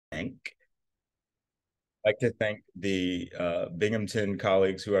blank. I'd like to thank the Binghamton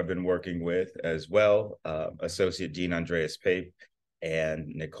colleagues who I've been working with as well, Associate Dean Andreas Pape and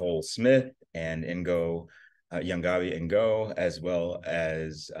Nicole Smith and Ingo Yangavi Ngo, as well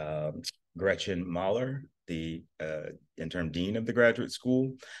as Gretchen Mahler, the interim dean of the graduate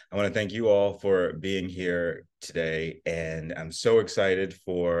school. I want to thank you all for being here today, and I'm so excited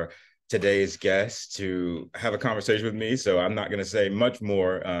for today's guest to have a conversation with me. So I'm not going to say much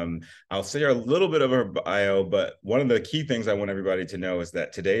more. I'll share a little bit of her bio, but one of the key things I want everybody to know is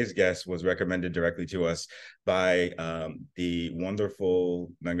that today's guest was recommended directly to us by the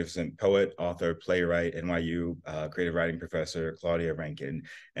wonderful, magnificent poet, author, playwright, NYU creative writing professor, Claudia Rankin.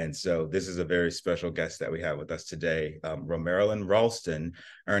 And so this is a very special guest that we have with us today. Romarilyn Ralston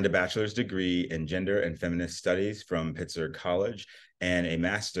earned a bachelor's degree in Gender and Feminist Studies from Pitzer College and a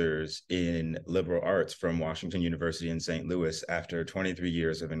master's in liberal arts from Washington University in St. Louis after 23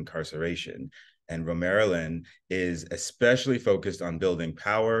 years of incarceration. And Romarilyn is especially focused on building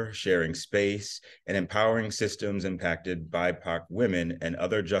power, sharing space, and empowering systems impacted by BIPOC women and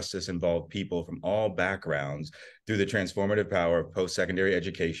other justice-involved people from all backgrounds through the transformative power of post-secondary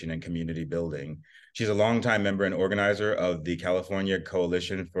education and community building. She's a longtime member and organizer of the California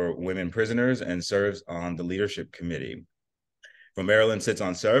Coalition for Women Prisoners and serves on the leadership committee. Romarilyn sits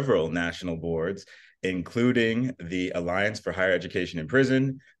on several national boards, including the Alliance for Higher Education in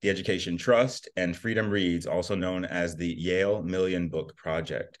Prison, the Education Trust, and Freedom Reads, also known as the Yale Million Book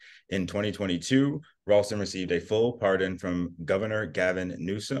Project. In 2022, Ralston received a full pardon from Governor Gavin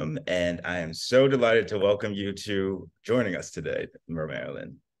Newsom, and I am so delighted to welcome you to joining us today,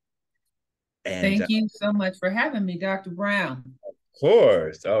 Romarilyn. And thank you so much for having me, Dr. Brown. Of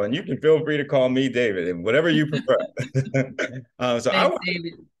course. Oh, and you can feel free to call me David, and whatever you prefer. Thanks, I want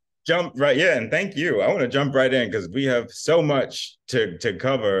David. Jump right, yeah, and thank you. I want to jump right in because we have so much to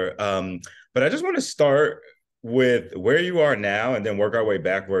cover. But I just want to start with where you are now and then work our way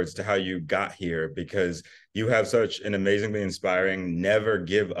backwards to how you got here, because you have such an amazingly inspiring, never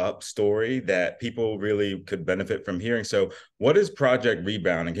give up story that people really could benefit from hearing. So what is Project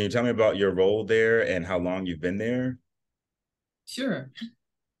Rebound? And can you tell me about your role there and how long you've been there? Sure.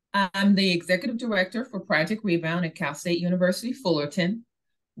 I'm the executive director for Project Rebound at Cal State University, Fullerton.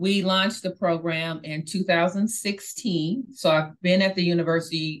 We launched the program in 2016. So I've been at the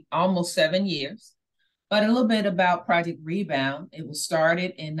university almost 7 years. But a little bit about Project Rebound. It was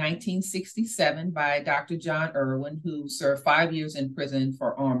started in 1967 by Dr. John Irwin, who served 5 years in prison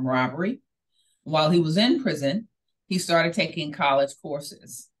for armed robbery. While he was in prison, he started taking college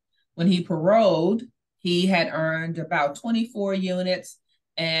courses. When he paroled, he had earned about 24 units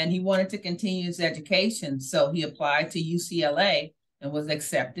and he wanted to continue his education. So he applied to UCLA and was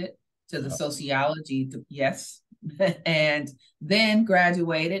accepted to the sociology, yes, and then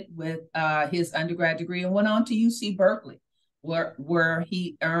graduated with his undergrad degree and went on to UC Berkeley, where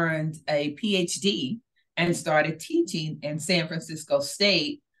he earned a PhD and started teaching in San Francisco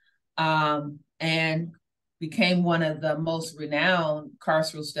State and became one of the most renowned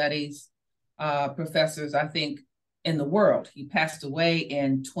carceral studies professors, I think, in the world. He passed away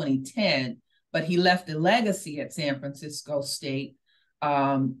in 2010, but he left a legacy at San Francisco State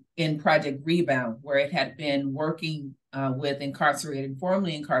in Project Rebound, where it had been working with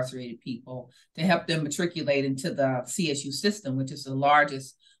formerly incarcerated people to help them matriculate into the CSU system, which is the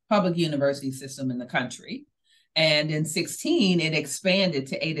largest public university system in the country. And in 2016, it expanded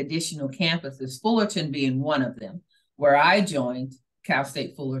to 8 additional campuses, Fullerton being one of them, where I joined Cal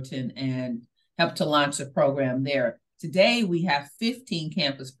State Fullerton and helped to launch a program there. Today, we have 15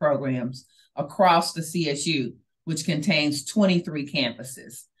 campus programs across the CSU, which contains 23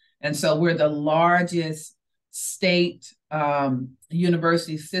 campuses. And so we're the largest state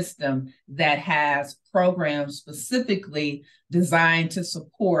university system that has programs specifically designed to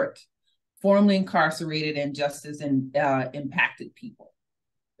support formerly incarcerated and justice and impacted people.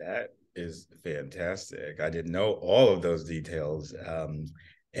 That is fantastic. I didn't know all of those details.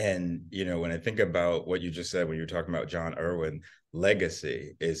 And, you know, when I think about what you just said, when you were talking about John Irwin,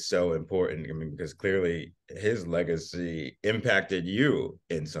 legacy is so important. I mean, because clearly his legacy impacted you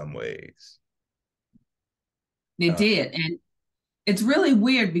in some ways. It did. And it's really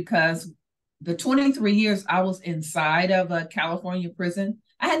weird because the 23 years I was inside of a California prison,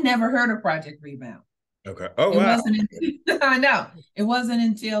 I had never heard of Project Rebound. Okay. Oh, wow. I know. It wasn't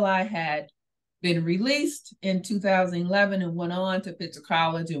until I had been released in 2011 and went on to Pitzer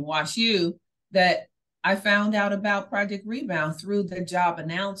College and WashU that I found out about Project Rebound through the job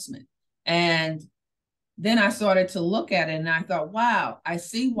announcement. And then I started to look at it and I thought, wow, I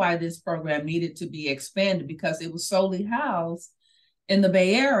see why this program needed to be expanded, because it was solely housed in the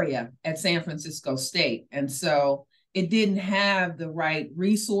Bay Area at San Francisco State. And so it didn't have the right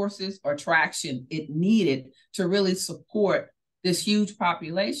resources or traction it needed to really support this huge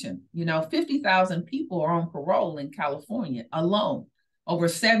population. 50,000 people are on parole in California alone. Over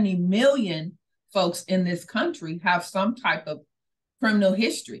 70 million folks in this country have some type of criminal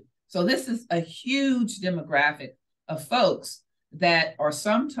history. So this is a huge demographic of folks that are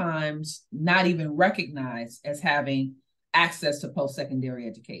sometimes not even recognized as having access to post-secondary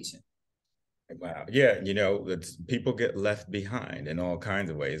education. Wow. Yeah. It's people get left behind in all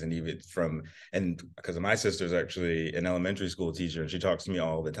kinds of ways. And and because my sister's actually an elementary school teacher, and she talks to me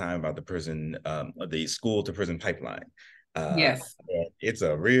all the time about the school to prison pipeline. Yes. It's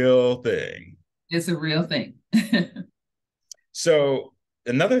a real thing. It's a real thing. So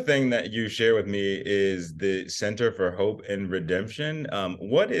another thing that you share with me is the Center for Hope and Redemption.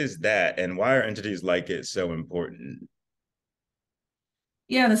 What is that, and why are entities like it so important?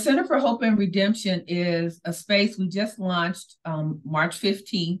 Yeah, the Center for Hope and Redemption is a space we just launched March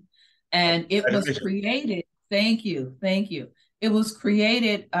 15th, and it was created. Thank you. It was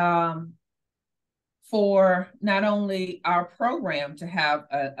created for not only our program to have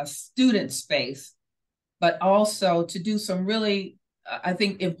a student space, but also to do some really, I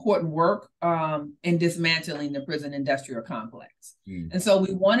think, important work in dismantling the prison industrial complex. And so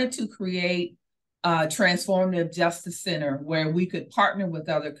we wanted to create a transformative justice center where we could partner with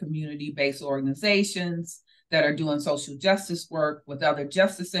other community-based organizations that are doing social justice work, with other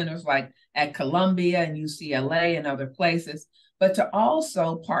justice centers like at Columbia and UCLA and other places, but to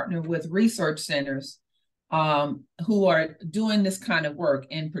also partner with research centers who are doing this kind of work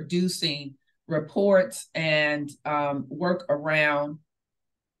and producing reports and work around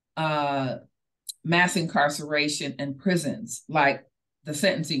mass incarceration in prisons, like the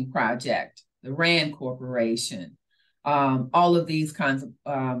Sentencing Project, the RAND Corporation, all of these kinds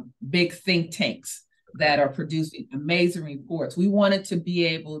of big think tanks that are producing amazing reports. We wanted to be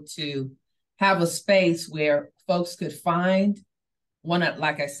able to have a space where folks could find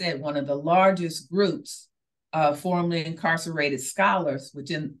like I said, one of the largest groups of formerly incarcerated scholars,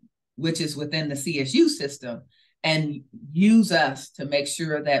 which is within the CSU system, and use us to make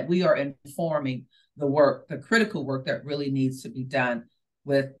sure that we are informing the critical work that really needs to be done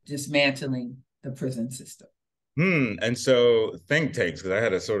with dismantling the prison system. And so think tanks, because I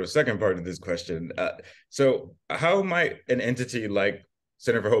had a sort of second part of this question. So how might an entity like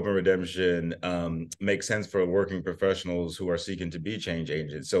Center for Hope and Redemption make sense for working professionals who are seeking to be change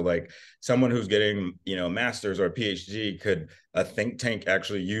agents? So like someone who's getting, a master's or a PhD, could a think tank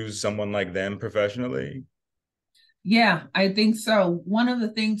actually use someone like them professionally? Yeah, I think so. One of the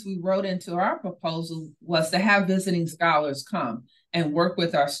things we wrote into our proposal was to have visiting scholars come and work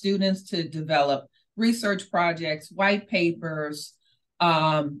with our students to develop research projects, white papers,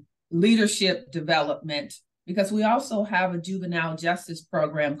 leadership development, because we also have a juvenile justice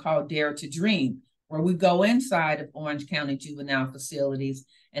program called Dare to Dream, where we go inside of Orange County juvenile facilities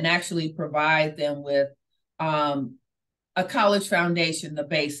and actually provide them with a college foundation, the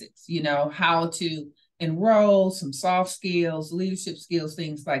basics, how to enroll, some soft skills, leadership skills,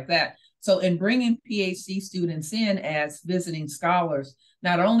 things like that. So in bringing PhD students in as visiting scholars,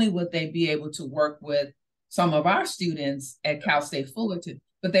 not only would they be able to work with some of our students at Cal State Fullerton,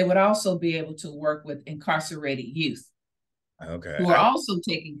 but they would also be able to work with incarcerated youth who are also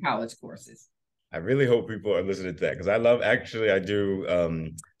taking college courses. I really hope people are listening to that, because I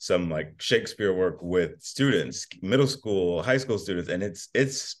do some like Shakespeare work with students, middle school, high school students, and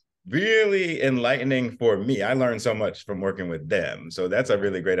it's really enlightening for me. I learned so much from working with them. So that's a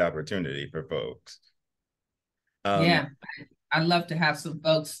really great opportunity for folks. Yeah, I'd love to have some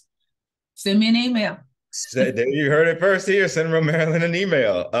folks send me an email. You heard it first here. Send Romarilyn an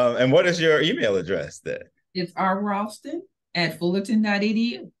email. And what is your email address then? It's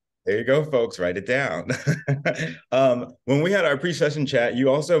rralston@fullerton.edu. There you go, folks. Write it down. When we had our pre-session chat, you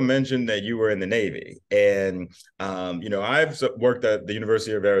also mentioned that you were in the Navy. And, I've worked at the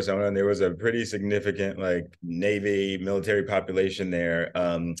University of Arizona, and there was a pretty significant Navy military population there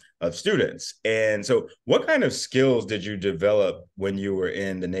of students. And so what kind of skills did you develop when you were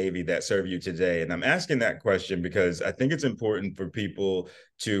in the Navy that serve you today? And I'm asking that question because I think it's important for people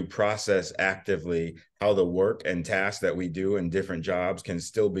to process actively how the work and tasks that we do in different jobs can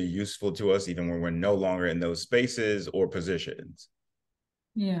still be useful to us, even when we're no longer in those spaces or positions.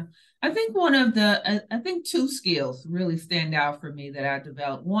 Yeah, I think two skills really stand out for me that I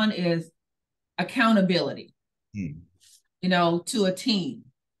developed. One is accountability, to a team,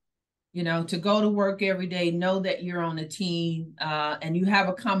 to go to work every day, know that you're on a team and you have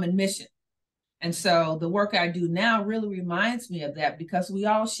a common mission. And so the work I do now really reminds me of that, because we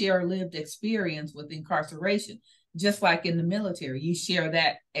all share lived experience with incarceration, just like in the military, you share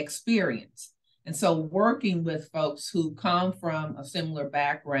that experience. And so working with folks who come from a similar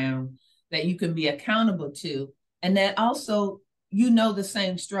background that you can be accountable to, and that also, the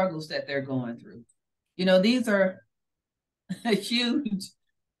same struggles that they're going through. These are huge.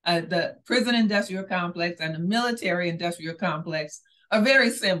 The prison industrial complex and the military industrial complex are very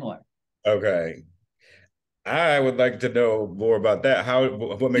similar. Okay. I would like to know more about that.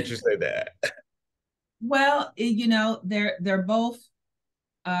 What makes you say that? Well, they're both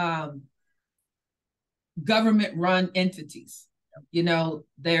um, government-run entities. They're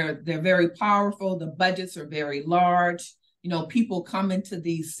very powerful. The budgets are very large. People come into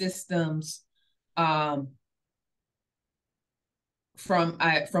these systems from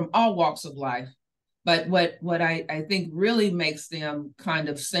all walks of life. But what I think really makes them kind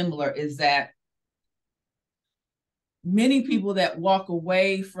of similar is that many people that walk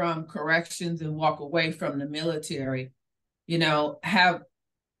away from corrections and walk away from the military,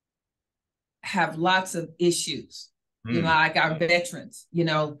 have lots of issues, like our veterans,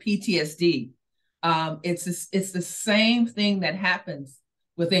 PTSD. It's the same thing that happens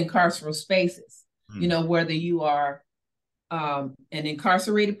within carceral spaces, whether you are an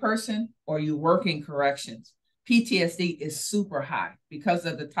incarcerated person or you work in corrections. PTSD is super high because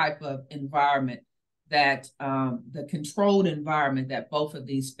of the type of environment that the controlled environment that both of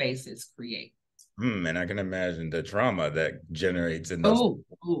these spaces create. And I can imagine the trauma that generates in those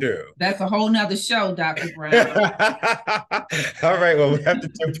too. That's a whole nother show, Dr. Brown. All right, well, we have to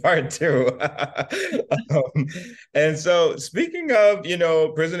do part two. And so speaking of,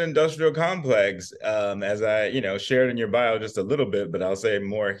 prison industrial complex, as I, shared in your bio just a little bit, but I'll say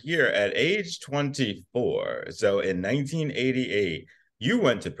more here, at age 24, so in 1988, you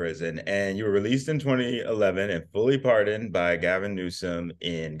went to prison and you were released in 2011 and fully pardoned by Governor Gavin Newsom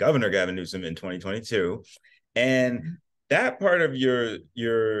in 2022. And that part of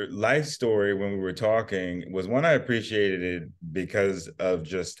your life story when we were talking was one I appreciated because of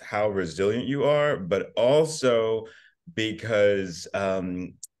just how resilient you are, but also because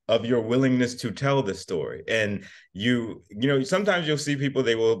of your willingness to tell the story. And sometimes you'll see people,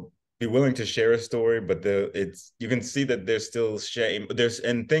 they will be willing to share a story, but you can see that there's still shame.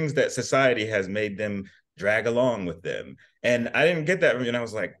 And things that society has made them drag along with them. And I didn't get that from you. And I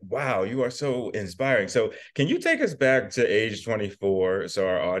was like, wow, you are so inspiring. So can you take us back to age 24 so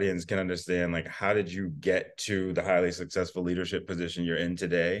our audience can understand, like, how did you get to the highly successful leadership position you're in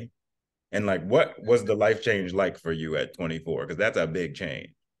today? And like, what was the life change like for you at 24? Because that's a big change.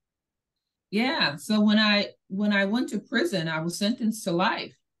 Yeah. So when I went to prison, I was sentenced to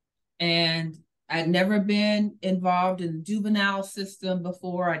life. And I'd never been involved in the juvenile system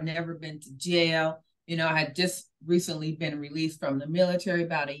before. I'd never been to jail. I had just recently been released from the military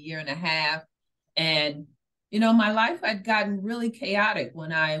about a year and a half. And, my life had gotten really chaotic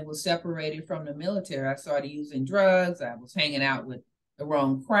when I was separated from the military. I started using drugs. I was hanging out with the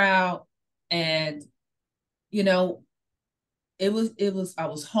wrong crowd. And, I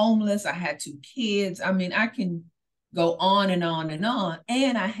was homeless. I had 2 kids. I mean, I can go on and on and on.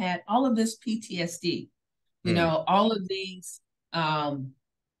 And I had all of this PTSD, all of these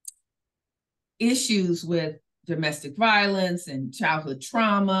issues with domestic violence and childhood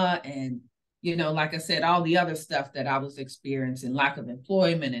trauma. And, like I said, all the other stuff that I was experiencing, lack of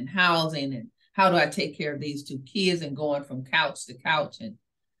employment and housing. And how do I take care of these 2 kids and going from couch to couch and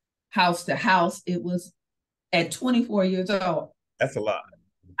house to house? It was at 24 years old. That's a lot.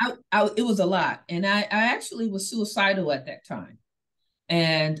 It was a lot. And I actually was suicidal at that time.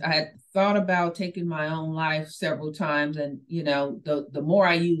 And I had thought about taking my own life several times. And, the more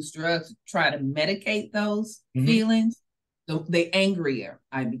I used drugs to try to medicate those feelings, the angrier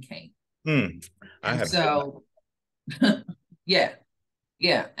I became.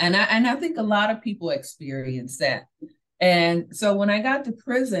 Yeah. And I think a lot of people experience that. And so when I got to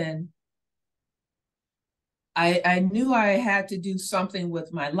prison, I knew I had to do something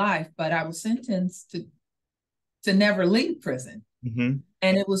with my life, but I was sentenced to never leave prison. And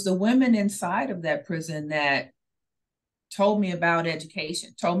it was the women inside of that prison that told me about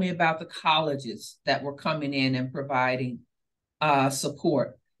education, told me about the colleges that were coming in and providing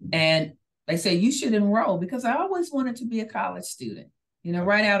support. And they say, you should enroll, because I always wanted to be a college student.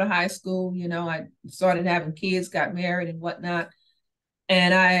 Right out of high school, I started having kids, got married and whatnot.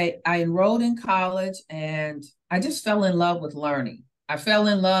 And I enrolled in college, and I just fell in love with learning. I fell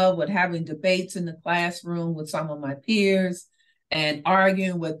in love with having debates in the classroom with some of my peers and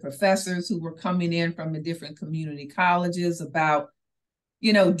arguing with professors who were coming in from the different community colleges about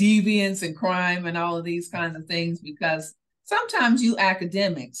deviance and crime and all of these kinds of things, because sometimes you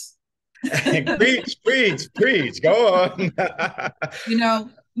academics, Preach, preach, preach. Go on.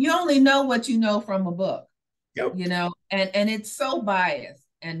 you only know what you know from a book, Yep. and it's so biased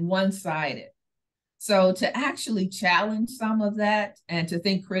and one-sided. So to actually challenge some of that and to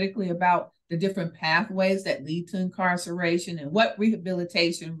think critically about the different pathways that lead to incarceration and what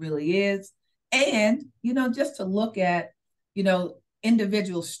rehabilitation really is, and, just to look at,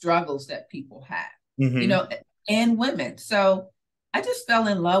 individual struggles that people have, Mm-hmm. and women. So I just fell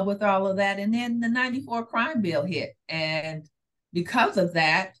in love with all of that. And then the 94 crime bill hit. And because of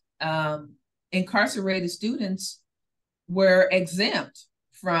that, incarcerated students were exempt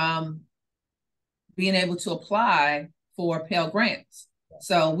from being able to apply for Pell Grants.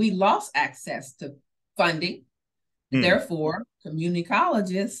 So we lost access to funding. Mm. Therefore, community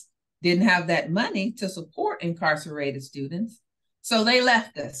colleges didn't have that money to support incarcerated students. So they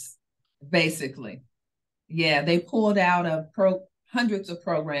left us, basically. Yeah, they pulled out of hundreds of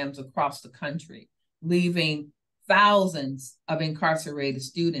programs across the country, leaving thousands of incarcerated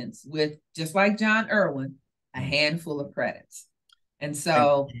students with, just like John Irwin, a handful of credits. And And,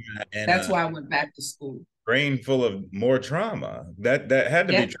 so and that's why I went back to school. brain full of more trauma. That had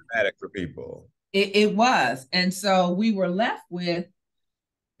to be Yeah, traumatic for people. it was. And so we were left with,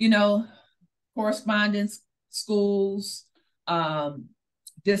 you know, correspondence schools,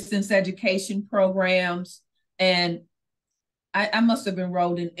 distance education programs, and I must have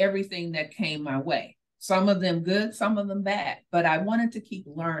enrolled in everything that came my way. Some of them good, some of them bad, but I wanted to keep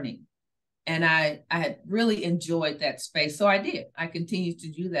learning. And I had really enjoyed that space. So I did. I continued to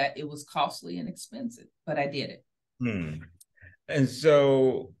do that. It was costly and expensive, but I did it. Hmm. And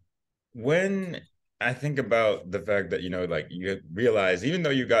so when I think about the fact that, like you realize, even though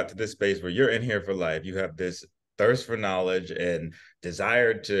you got to this space where you're in here for life, you have this thirst for knowledge and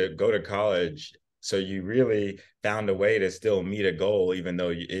desire to go to college. So you really found a way to still meet a goal, even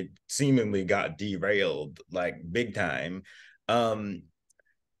though it seemingly got derailed like big time. Um,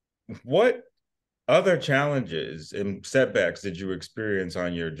 what other challenges and setbacks did you experience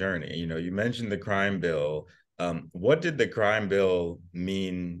on your journey? You mentioned the crime bill. What did the crime bill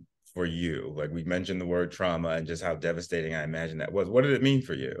mean for you? Like, we mentioned the word trauma and just how devastating I imagine that was. What did it mean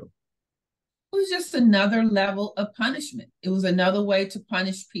for you? It was just another level of punishment. It was another way to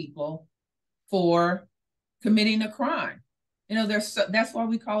punish people for committing a crime. That's why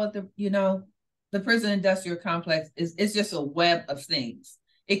we call it the prison industrial complex is it's just a web of things.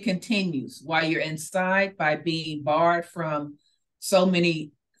 It continues while you're inside by being barred from so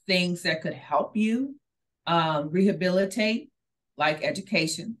many things that could help you rehabilitate, like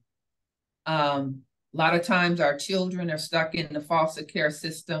education. A lot of times our children are stuck in the foster care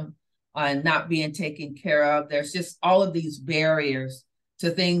system and not being taken care of. There's just all of these barriers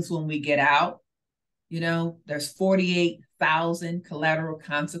to things when we get out. There's 48,000 collateral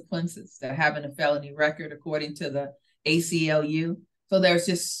consequences to having a felony record, according to the ACLU. So there's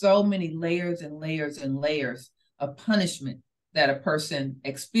just so many layers and layers and layers of punishment that a person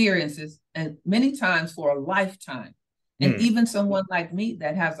experiences, and many times for a lifetime. And even someone like me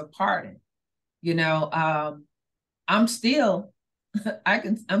that has a pardon, I'm still,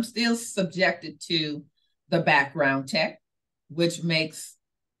 I'm still subjected to the background check, which makes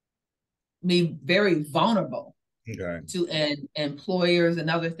me very vulnerable to employers and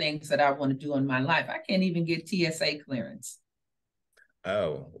other things that I want to do in my life. I can't even get TSA clearance.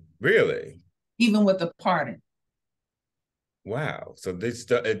 Oh, really? Even with the pardon. Wow. So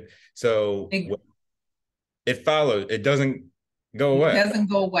it follows. It doesn't go It away. doesn't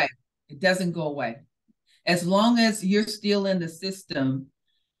go away. It doesn't go away. As long as you're still in the system,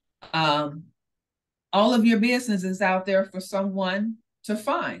 all of your business is out there for someone to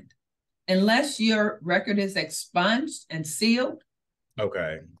find. Unless your record is expunged and sealed.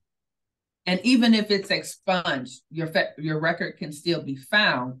 Okay. And even if it's expunged, your record can still be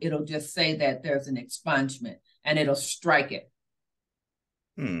found. It'll just say that there's an expungement and it'll strike it.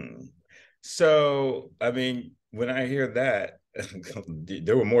 So, I mean, when I hear that,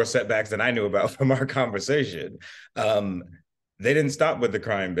 there were more setbacks than I knew about from our conversation. They didn't stop with the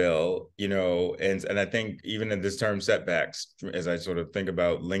crime bill, and I think even in this term setbacks, as I sort of think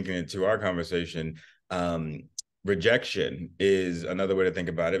about linking it to our conversation, rejection is another way to think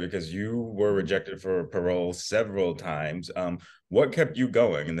about it, because you were rejected for parole several times. What kept you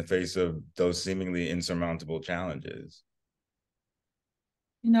going in the face of those seemingly insurmountable challenges?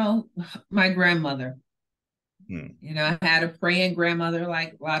 My grandmother. I had a praying grandmother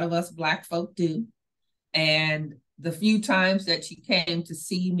like a lot of us Black folk do. And the few times that she came to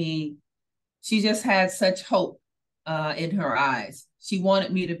see me, she just had such hope in her eyes. She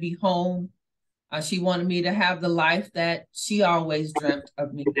wanted me to be home. She wanted me to have the life that she always dreamt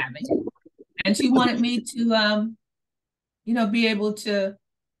of me having. And she wanted me to, be able to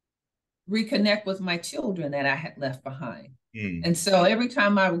reconnect with my children that I had left behind. And so every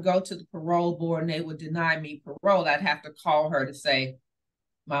time I would go to the parole board and they would deny me parole, I'd have to call her to say,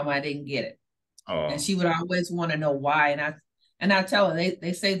 Mom, I didn't get it. Oh. And she would always want to know why. And I tell her,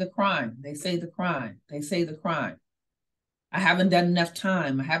 they say the crime, they say the crime, they say the crime. I haven't done enough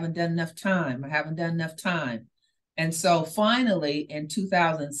time. I haven't done enough time. I haven't done enough time. And so finally in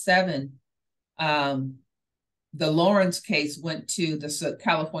 2007, the Lawrence case went to the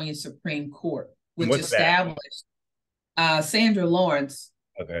California Supreme Court, which established Sandra Lawrence,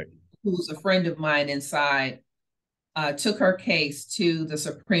 who's a friend of mine inside, took her case to the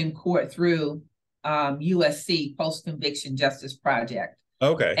Supreme Court through USC, Post-Conviction Justice Project.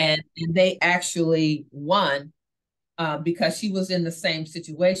 Okay. And they actually won because she was in the same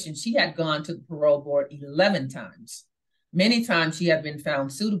situation. She had gone to the parole board 11 times. Many times she had been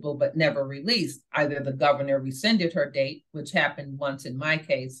found suitable, but never released. Either the governor rescinded her date, which happened once in my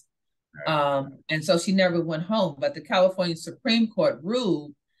case. And so she never went home. But the California Supreme Court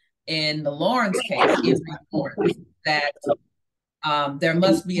ruled in the Lawrence case, it reports that there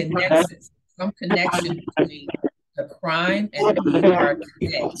must be a nexus, some connection between the crime and who you are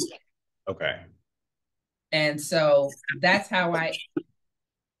today. Okay. And so that's how I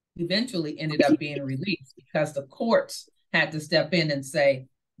eventually ended up being released, because the courts had to step in and say,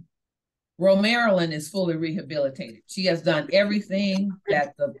 Romarilyn is fully rehabilitated. She has done everything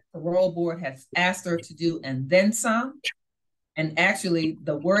that the parole board has asked her to do and then some. And actually,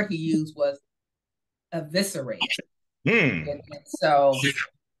 the word he used was eviscerated. And so,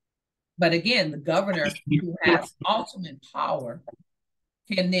 but again, the governor, who has ultimate power,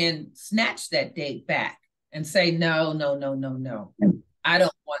 can then snatch that date back and say, no, no, no, no, no. I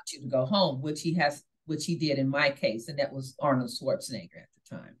don't want you to go home, which he did in my case. And that was Arnold Schwarzenegger at the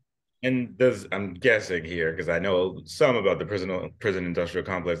time. And I'm guessing here, because I know some about the prison industrial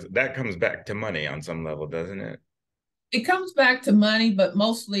complex, that comes back to money on some level, doesn't it? It comes back to money, but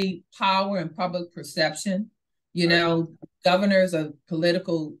mostly power and public perception. You know, governors are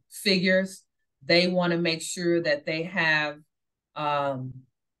political figures. They want to make sure that they have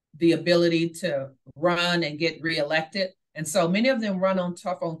the ability to run and get reelected. And so many of them run on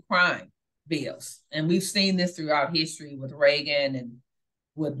tough on crime bills. And we've seen this throughout history with Reagan and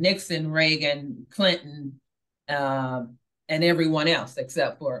with Nixon, Reagan, Clinton, and everyone else,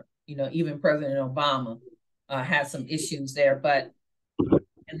 except for, even President Obama had some issues there. But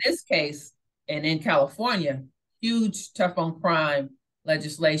in this case, and in California, huge tough on crime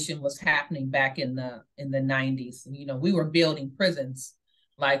legislation was happening back in the 90s. And, we were building prisons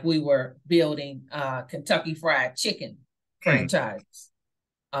like we were building Kentucky Fried Chicken franchises.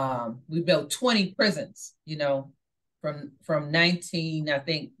 We built 20 prisons, from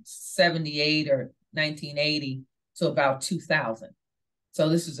 1978 or 1980 to about 2000. So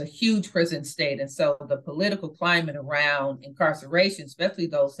this is a huge prison state. And so the political climate around incarceration, especially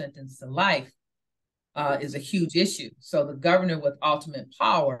those sentenced to life, is a huge issue. So the governor with ultimate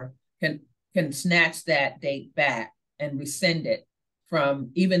power can snatch that date back and rescind it from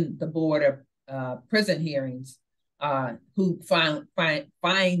even the board of prison hearings, who find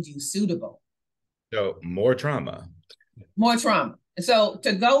you suitable. So more trauma. More trauma. So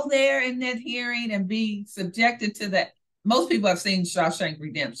to go there in that hearing and be subjected to that, most people have seen Shawshank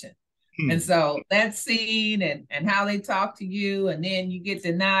Redemption. And so that scene and how they talk to you, and then you get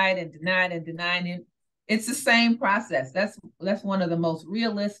denied and denied and denied. And it's the same process. That's one of the most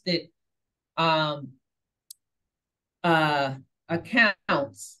realistic accounts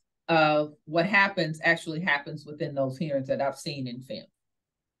of what actually happens within those hearings that I've seen in film.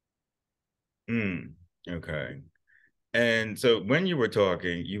 Okay. And so when you were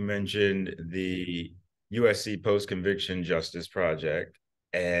talking, you mentioned the USC Post-Conviction Justice Project.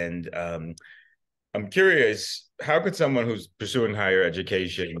 And I'm curious, how could someone who's pursuing higher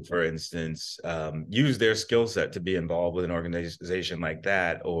education, for instance, use their skill set to be involved with an organization like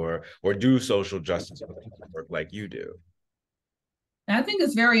that, or do social justice work like you do? I think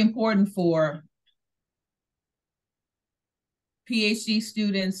it's very important for PhD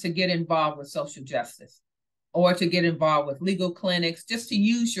students to get involved with social justice, or to get involved with legal clinics, just to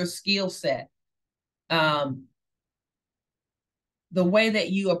use your skill set. The way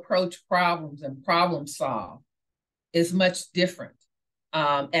that you approach problems and problem solve is much different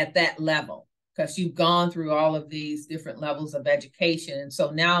at that level, because you've gone through all of these different levels of education. And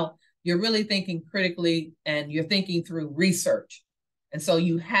so now you're really thinking critically, and you're thinking through research. And so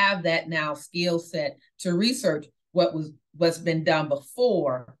you have that now skill set to research. what's been done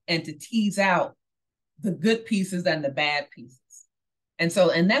before and to tease out the good pieces and the bad pieces. And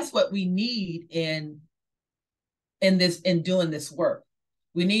that's what we need in doing this work.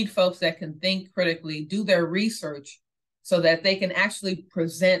 We need folks that can think critically, do their research so that they can actually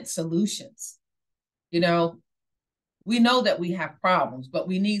present solutions. We know that we have problems, but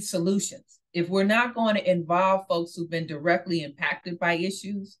we need solutions. If we're not going to involve folks who've been directly impacted by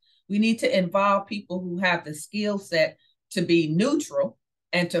issues, we need to involve people who have the skill set to be neutral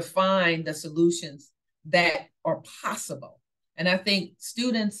and to find the solutions that are possible. And I think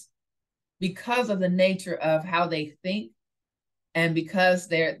students, because of the nature of how they think, and because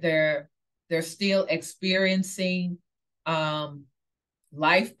they're still experiencing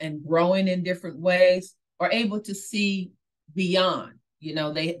life and growing in different ways, are able to see beyond.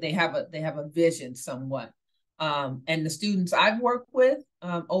 They have a vision somewhat. And the students I've worked with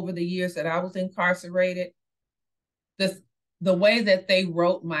over the years that I was incarcerated, the way that they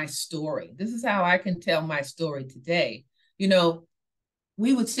wrote my story, this is how I can tell my story today.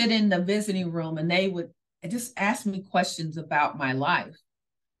 We would sit in the visiting room and they would just ask me questions about my life.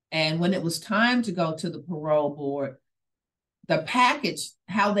 And when it was time to go to the parole board, the package,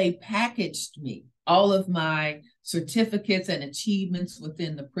 how they packaged me, all of my certificates and achievements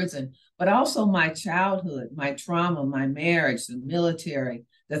within the prison, but also my childhood, my trauma, my marriage, the military,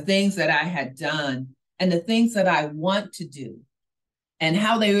 the things that I had done, and the things that I want to do, and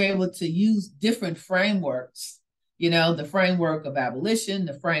how they were able to use different frameworks, the framework of abolition,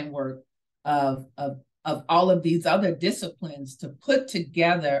 the framework of all of these other disciplines, to put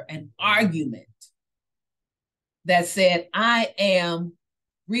together an argument that said, I am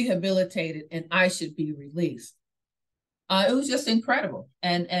rehabilitated and I should be released. It was just incredible.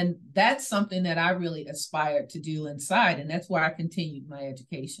 And that's something that I really aspired to do inside. And that's why I continued my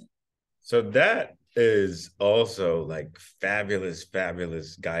education. So that is also like fabulous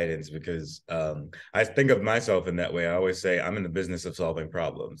guidance, because I think of myself in that way. I always say I'm in the business of solving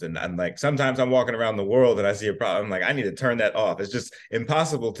problems, and I'm like, sometimes I'm walking around the world and I see a problem, I'm like, I need to turn that off. It's just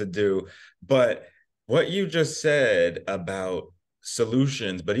impossible to do. But what you just said about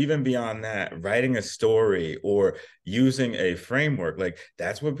solutions, but even beyond that, writing a story or using a framework, like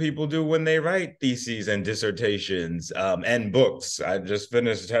that's what people do when they write theses and dissertations and books. I just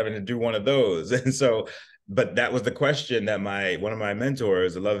finished having to do one of those. And so, but that was the question that one of my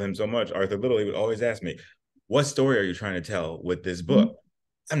mentors, I love him so much, Arthur Little, he would always ask me, what story are you trying to tell with this book?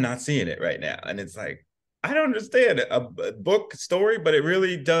 Mm-hmm. I'm not seeing it right now. And it's like, I don't understand a book story, but it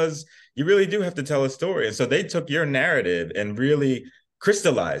really does. You really do have to tell a story. And so they took your narrative and really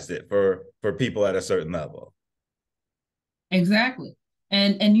crystallized it for people at a certain level. Exactly.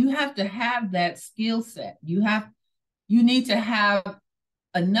 And you have to have that skill set. You need to have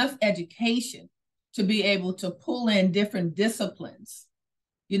enough education to be able to pull in different disciplines,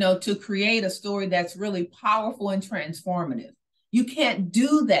 to create a story that's really powerful and transformative. You can't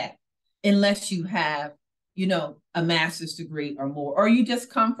do that unless you have a master's degree or more, or you just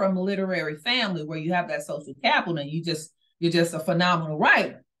come from a literary family where you have that social capital and you're just a phenomenal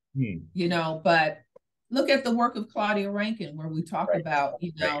writer. But look at the work of Claudia Rankine, where we talk about,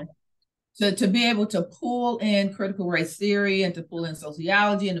 to be able to pull in critical race theory and to pull in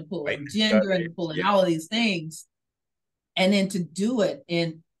sociology and to pull in gender and to pull in all of these things, and then to do it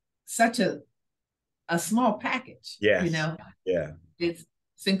in such a small package. It's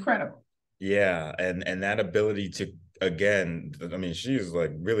incredible. Yeah, and that ability to, again, I mean, she's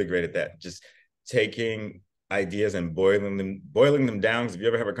like really great at that, just taking ideas and boiling them down. Because if you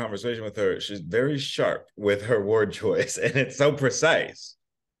ever have a conversation with her, she's very sharp with her word choice, and it's so precise.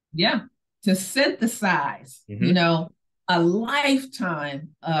 Yeah, to synthesize, a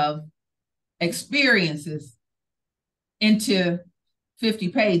lifetime of experiences into 50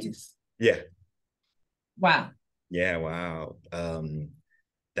 pages. Yeah. Wow. Yeah, wow.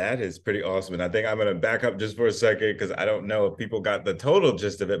 That is pretty awesome. And I think I'm going to back up just for a second, because I don't know if people got the total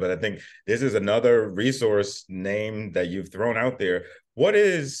gist of it, but I think this is another resource name that you've thrown out there. What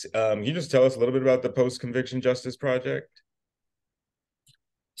is, can you just tell us a little bit about the Post-Conviction Justice Project?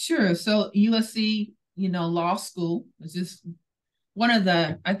 Sure. So USC, law school is just one of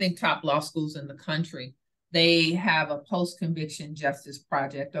the, I think, top law schools in the country. They have a post-conviction justice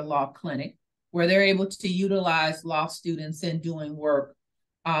project, a law clinic, where they're able to utilize law students in doing work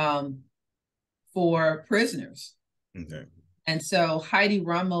for prisoners. Okay. And so Heidi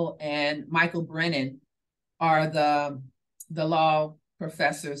Rummel and Michael Brennan are the law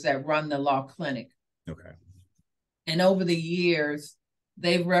professors that run the law clinic. Okay. And over the years,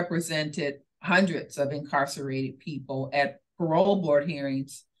 they've represented hundreds of incarcerated people at parole board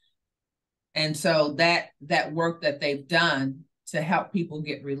hearings And so that work that they've done to help people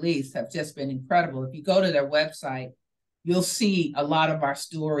get released have just been incredible. If you go to their website, you'll see a lot of our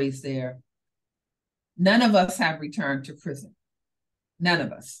stories there. None of us have returned to prison. None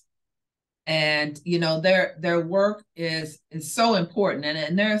of us. And their work is so important.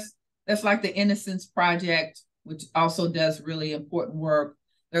 And there's like the Innocence Project, which also does really important work.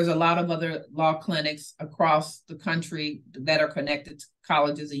 There's a lot of other law clinics across the country that are connected to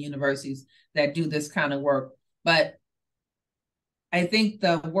colleges and universities that do this kind of work. But I think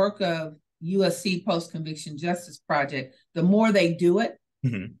the work of USC Post-Conviction Justice Project, the more they do it,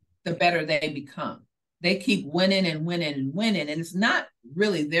 the better they become. They keep winning and winning and winning. And it's not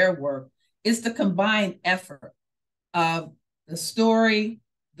really their work. It's the combined effort of the story,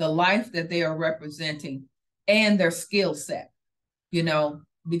 the life that they are representing, and their skill set,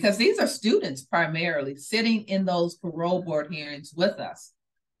 because these are students primarily sitting in those parole board hearings with us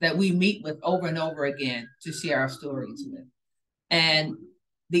that we meet with over and over again to share our stories with. And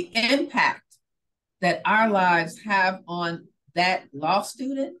the impact that our lives have on that law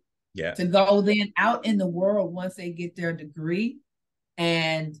student, to go then out in the world once they get their degree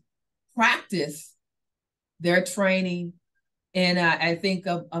and practice their training in, I think,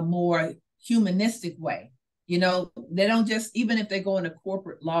 a more humanistic way. They don't just, even if they go into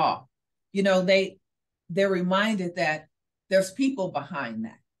corporate law, they're reminded that there's people behind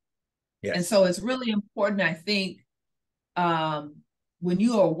that. Yes. And so it's really important, I think, when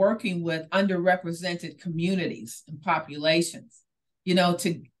you are working with underrepresented communities and populations,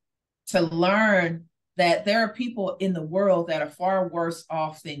 to learn that there are people in the world that are far worse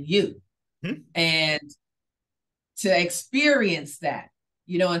off than you. And to experience that,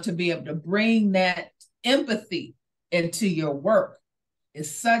 and to be able to bring that empathy into your work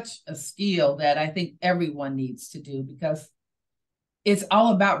is such a skill that I think everyone needs to do, because it's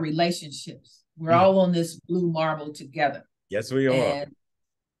all about relationships. We're all on this blue marble together. Yes, we are. And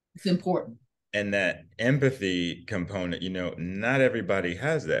it's important. And that empathy component, not everybody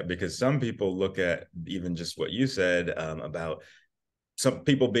has that, because some people look at even just what you said about some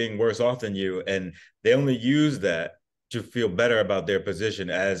people being worse off than you, and they only use that to feel better about their position,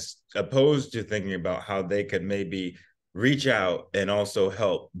 as opposed to thinking about how they could maybe reach out and also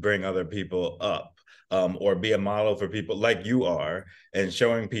help bring other people up, or be a model for people like you are, and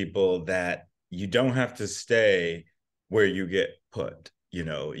showing people that you don't have to stay where you get put.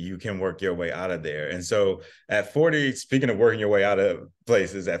 You can work your way out of there. And so at 40, speaking of working your way out of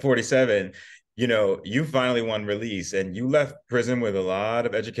places, at 47, you finally won release and you left prison with a lot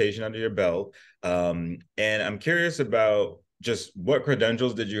of education under your belt. And I'm curious about just what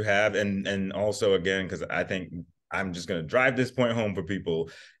credentials did you have? And also, again, because I think I'm just going to drive this point home for people,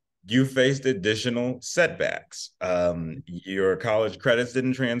 you faced additional setbacks. Your college credits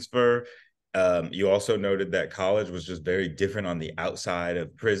didn't transfer. You also noted that college was just very different on the outside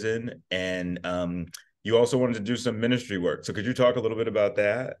of prison. And you also wanted to do some ministry work. So could you talk a little bit about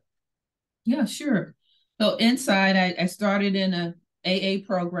that? Yeah, sure. So inside, I started in a AA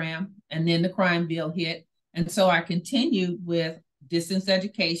program, and then the crime bill hit. And so I continued with distance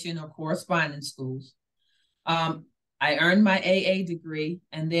education or correspondence schools. I earned my AA degree,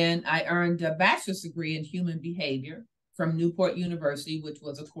 and then I earned a bachelor's degree in human behavior from Newport University, which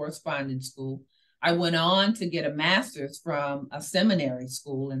was a correspondence school. I went on to get a master's from a seminary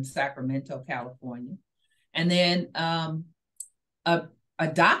school in Sacramento, California, and then a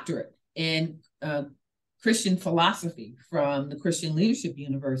doctorate in Christian philosophy from the Christian Leadership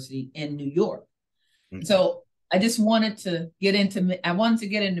University in New York. Mm-hmm. So I just wanted to get into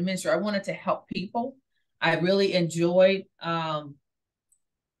ministry. I wanted to help people. I really enjoyed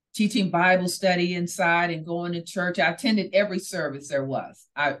teaching Bible study inside and going to church. I attended every service there was.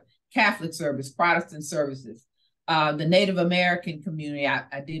 Catholic service, Protestant services, the Native American community.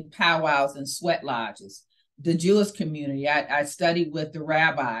 I did powwows and sweat lodges. The Jewish community, I studied with the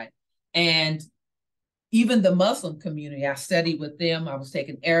rabbi. And even the Muslim community, I studied with them. I was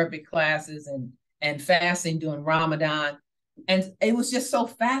taking Arabic classes and fasting during Ramadan. And it was just so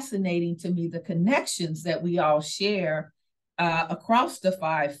fascinating to me, the connections that we all share across the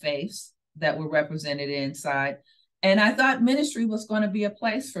 5 faiths that were represented inside. And I thought ministry was going to be a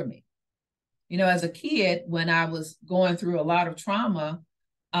place for me. As a kid, when I was going through a lot of trauma,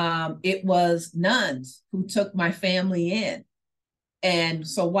 it was nuns who took my family in. And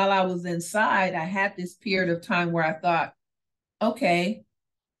so while I was inside, I had this period of time where I thought, okay,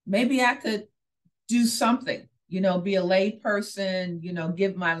 maybe I could do something, be a lay person,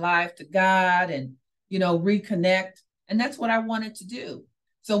 give my life to God and, reconnect. And that's what I wanted to do.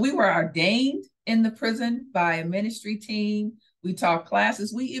 So we were ordained in the prison by a ministry team. We taught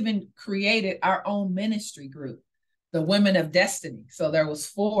classes. We even created our own ministry group, the Women of Destiny. So there was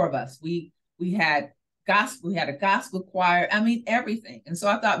 4 of us. We had gospel, we had a gospel choir. I mean, everything. And so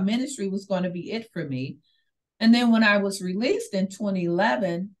I thought ministry was going to be it for me. And then when I was released in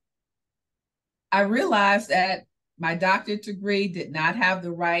 2011, I realized that my doctorate degree did not have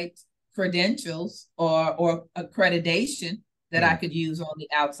the right credentials or accreditation that I could use on the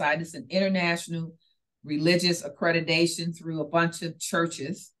outside. It's an international religious accreditation through a bunch of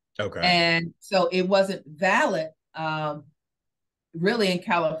churches. Okay. And so it wasn't valid really in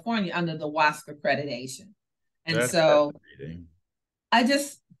California under the WASC accreditation. And That's so I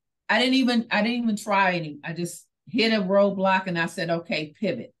didn't even try any. I just hit a roadblock and I said, okay,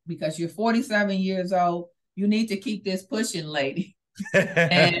 pivot, because you're 47 years old. You need to keep this pushing, lady.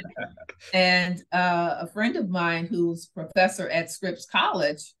 and a friend of mine who's professor at Scripps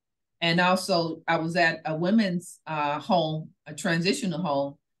College, and also I was at a women's home, a transitional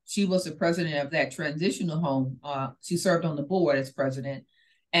home. She was the president of that transitional home. She served on the board as president.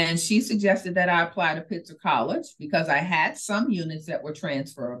 And she suggested that I apply to Pitzer College because I had some units that were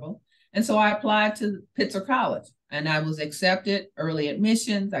transferable. And so I applied to Pitzer College and I was accepted, early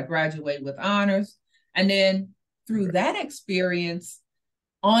admissions. I graduated with honors. And then through that experience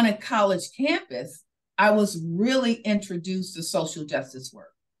on a college campus, I was really introduced to social justice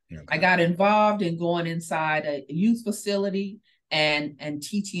work. Okay. I got involved in going inside a youth facility and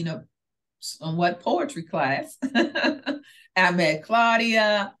teaching a somewhat poetry class. I met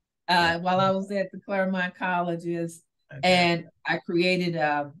Claudia while I was at the Claremont colleges, and I created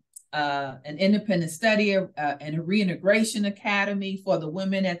an independent study and a reintegration academy for the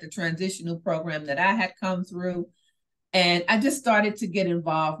women at the transitional program that I had come through. And I just started to get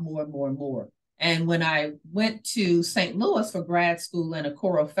involved more and more and more. And when I went to St. Louis for grad school and a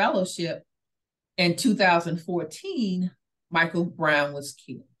choral fellowship in 2014, Michael Brown was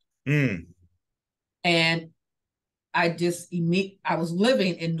killed. And I was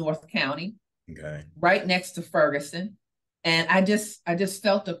living in North County, right next to Ferguson. And I just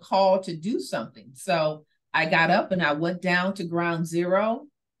felt a call to do something. So I got up and I went down to ground zero,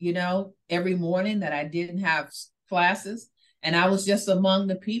 every morning that I didn't have classes. And I was just among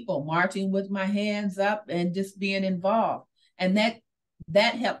the people, marching with my hands up and just being involved. And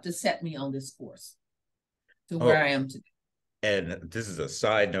that helped to set me on this course to where I am today. And this is a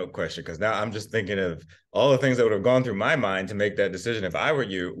side note question, because now I'm just thinking of all the things that would have gone through my mind to make that decision if I were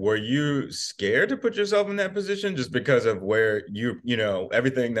you. Were you scared to put yourself in that position just because of where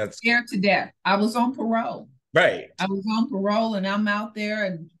everything that's... Scared to death. I was on parole. Right. I was on parole and I'm out there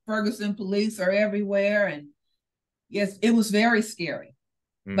and Ferguson police are everywhere. And yes, it was very scary,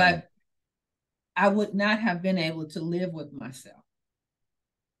 but I would not have been able to live with myself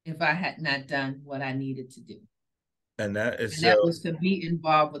if I had not done what I needed to do. And that was to be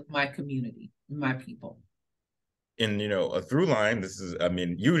involved with my community, my people. And, a through line,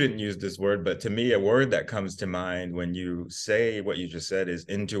 you didn't use this word, but to me, a word that comes to mind when you say what you just said is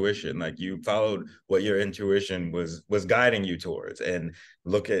intuition. Like you followed what your intuition was guiding you towards, and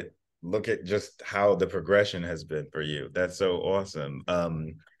look at just how the progression has been for you. That's so awesome.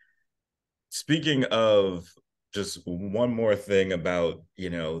 Speaking of just one more thing about,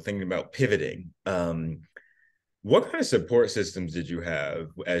 thinking about pivoting, what kind of support systems did you have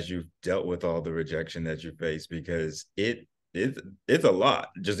as you've dealt with all the rejection that you faced? Because it's a lot,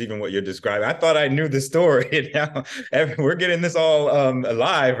 just even what you're describing. I thought I knew the story. Now we're getting this all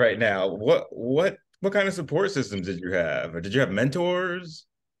alive right now. What kind of support systems did you have? Or did you have mentors?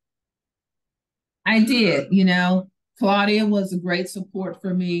 I did. Claudia was a great support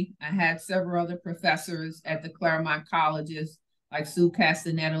for me. I had several other professors at the Claremont colleges, like Sue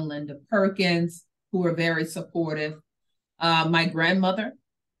Castaneda, Linda Perkins, who were very supportive. My grandmother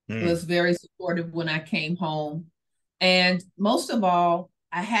was very supportive when I came home. And most of all,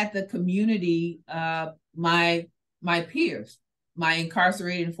 I had the community, my peers, my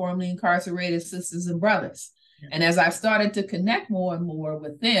incarcerated and formerly incarcerated sisters and brothers. Yeah. And as I started to connect more and more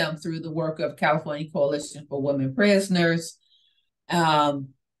with them through the work of California Coalition for Women Prisoners,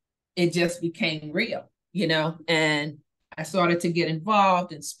 it just became real, and I started to get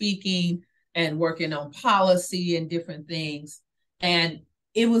involved in speaking and working on policy and different things. And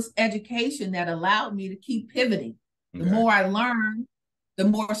it was education that allowed me to keep pivoting. Okay. The more I learned, the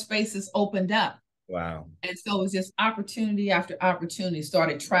more spaces opened up. Wow. And so it was just opportunity after opportunity.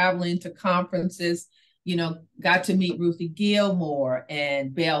 Started traveling to conferences, got to meet Ruthie Gilmore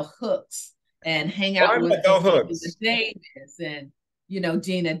and Bell Hooks and hang out with Davis and,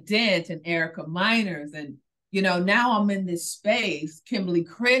 Gina Dent and Erica Miners. And, now I'm in this space, Kimberly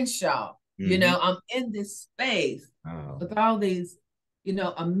Crenshaw. Mm-hmm. I'm in this space Oh. with all these,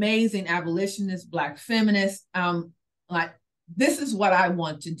 amazing abolitionists, Black feminists. Like, this is what I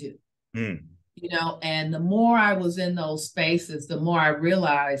want to do. Mm. And the more I was in those spaces, the more I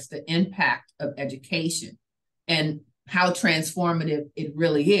realized the impact of education and how transformative it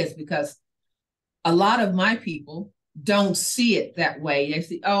really is, because a lot of my people don't see it that way. They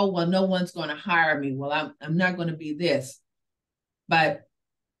see, oh, well, no one's going to hire me. Well, I'm not going to be this. But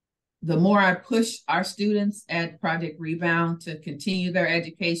the more I push our students at Project Rebound to continue their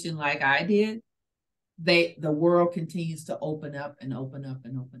education like I did, the world continues to open up and open up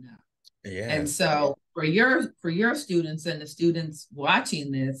and open up. And Yes. so for your students and the students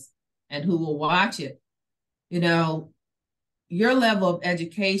watching this and who will watch it, your level of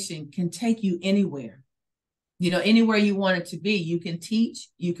education can take you anywhere. Anywhere you want it to be. You can teach,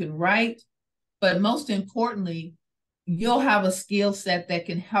 you can write, but most importantly, you'll have a skill set that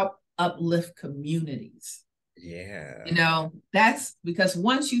can help uplift communities. Yeah. That's because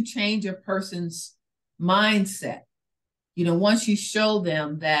once you change a person's mindset, once you show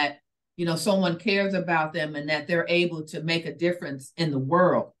them that, someone cares about them and that they're able to make a difference in the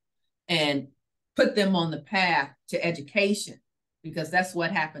world and put them on the path to education, because that's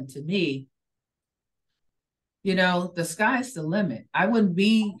what happened to me. The sky's the limit. I wouldn't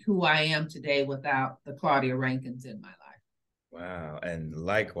be who I am today without the Claudia Rankins in my life. Wow. And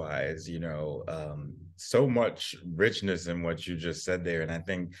likewise, so much richness in what you just said there. And I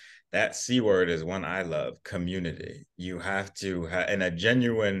think that C word is one I love, community. You have to have, in a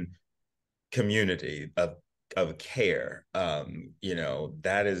genuine community of care.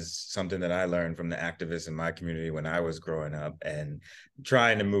 That is something that I learned from the activists in my community when I was growing up, and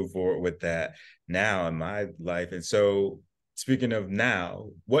trying to move forward with that now in my life. And so, speaking of now,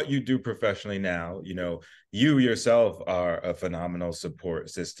 what you do professionally now, you yourself are a phenomenal support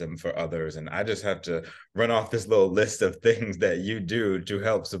system for others. And I just have to run off this little list of things that you do to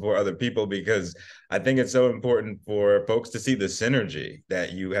help support other people, because I think it's so important for folks to see the synergy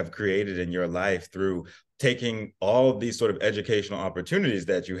that you have created in your life through taking all of these sort of educational opportunities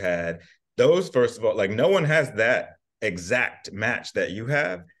that you had. Those, first of all, like, no one has that exact match that you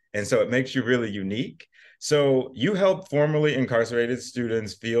have. And so it makes you really unique. So you help formerly incarcerated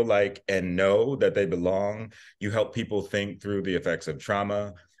students feel like and know that they belong. You help people think through the effects of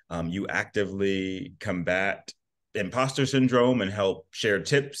trauma. You actively combat imposter syndrome and help share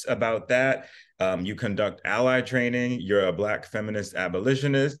tips about that. You conduct ally training. You're a Black feminist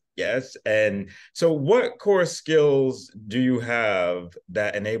abolitionist. Yes. And so what core skills do you have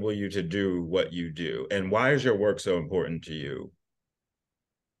that enable you to do what you do? And why is your work so important to you?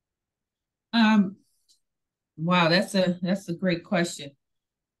 Wow, that's a great question.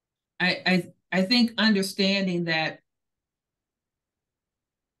 I think understanding that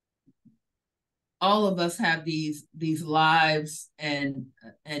all of us have these lives and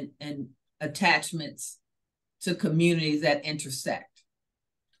attachments to communities that intersect.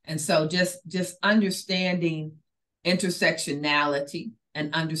 And so just understanding intersectionality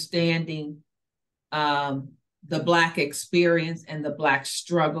and understanding the Black experience and the Black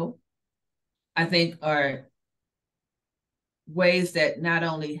struggle, I think, are ways that not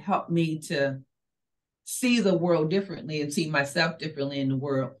only help me to see the world differently and see myself differently in the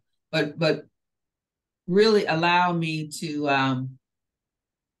world, but really allow me to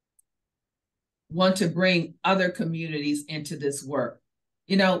want to bring other communities into this work.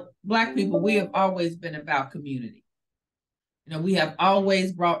 Black people, we have always been about community. We have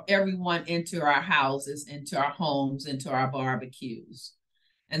always brought everyone into our houses, into our homes, into our barbecues.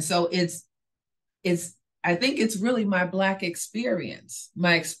 And so I think it's really my Black experience,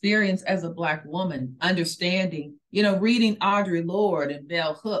 my experience as a Black woman, understanding, reading Audre Lorde and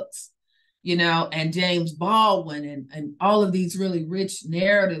Bell Hooks, and James Baldwin and all of these really rich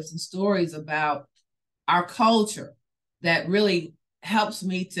narratives and stories about our culture that really helps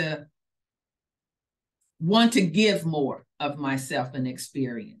me to want to give more of myself and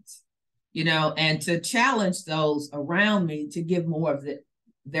experience, and to challenge those around me to give more of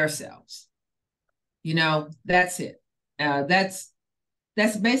their selves. That's it. That's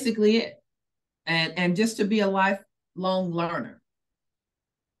basically it. And just to be a lifelong learner.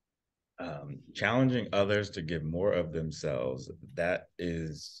 Challenging others to give more of themselves, that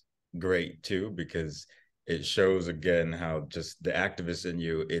is great too, because it shows again how just the activist in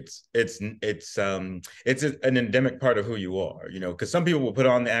you, it's an endemic part of who you are, because some people will put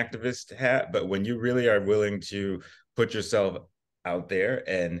on the activist hat, but when you really are willing to put yourself out there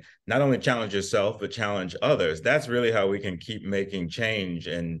and not only challenge yourself but challenge others, that's really how we can keep making change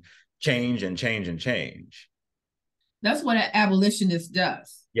and change and change and change. That's what an abolitionist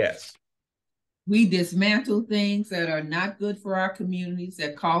does. Yes. We dismantle things that are not good for our communities,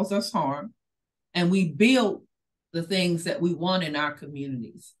 that cause us harm, and we build the things that we want in our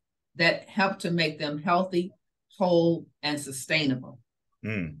communities that help to make them healthy, whole, and sustainable.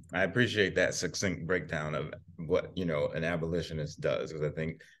 I appreciate that succinct breakdown of what, an abolitionist does, because I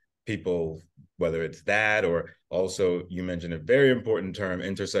think people, whether it's that or also you mentioned a very important term,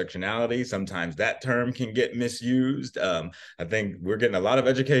 intersectionality, sometimes that term can get misused. I think we're getting a lot of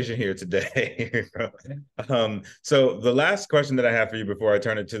education here today. So the last question that I have for you before I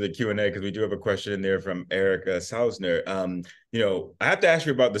turn it to the Q&A, because we do have a question in there from Erica Sausner. I have to ask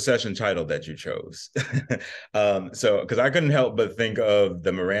you about the session title that you chose. So, because I couldn't help but think of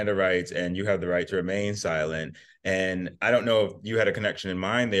the Miranda rights and you have the right to remain silent. And I don't know if you had a connection in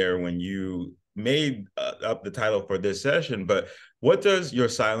mind there when you made up the title for this session, but what does your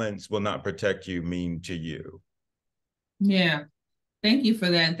silence will not protect you mean to you? Yeah, thank you for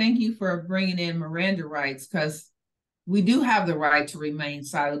that. And thank you for bringing in Miranda rights, because we do have the right to remain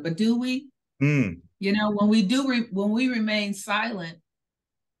silent, but do we? When we remain silent,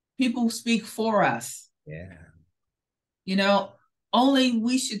 people speak for us. Yeah. Only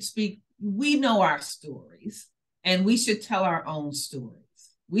we should speak. We know our stories, and we should tell our own stories.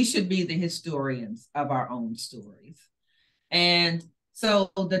 We should be the historians of our own stories. And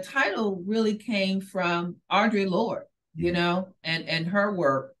so the title really came from Audre Lorde, and her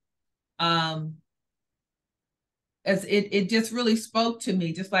work. As it just really spoke to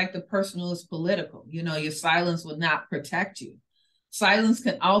me, just like the personal is political. Your silence will not protect you. Silence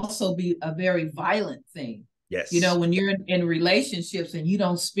can also be a very violent thing. Yes. When you're in relationships and you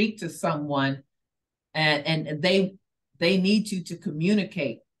don't speak to someone and they need you to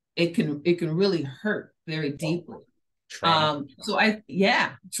communicate, it can really hurt very deeply. Trauma.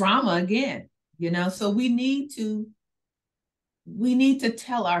 Trauma again, so we need to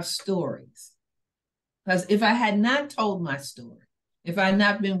tell our stories. Because if I had not told my story, if I had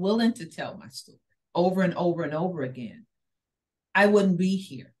not been willing to tell my story over and over and over again, I wouldn't be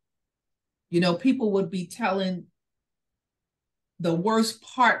here. People would be telling the worst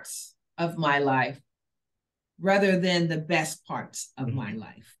parts of my life rather than the best parts of my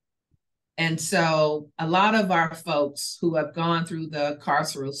life. And so a lot of our folks who have gone through the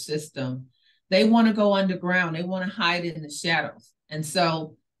carceral system, they want to go underground. They want to hide in the shadows. And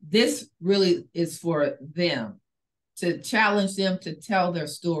so this really is for them, to challenge them to tell their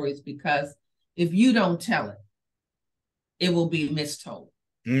stories, because if you don't tell it, it will be mistold.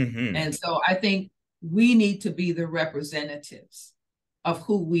 And so I think we need to be the representatives of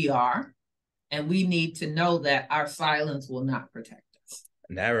who we are, and we need to know that our silence will not protect us.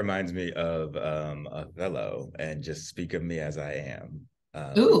 And that reminds me of a fellow, and just speak of me as I am.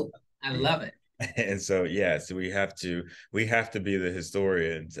 Ooh, I love it. And so, so we have to be the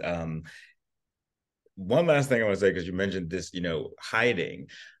historians. One last thing I want to say, because you mentioned this, hiding.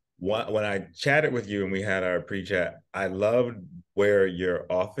 When I chatted with you and we had our pre-chat, I loved where your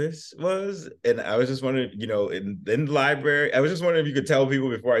office was. And I was just wondering, in the library, I was just wondering if you could tell people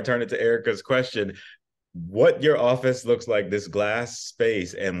before I turn it to Erica's question, what your office looks like, this glass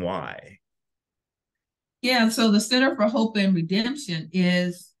space, and why. Yeah, so the Center for Hope and Redemption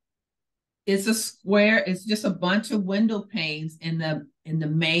it's a square. It's just a bunch of window panes in the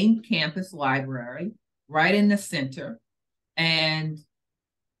main campus library, right in the center. And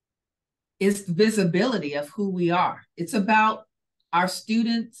it's visibility of who we are. It's about our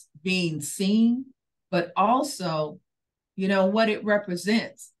students being seen, but also, what it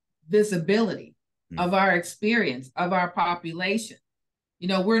represents, visibility of our experience, of our population.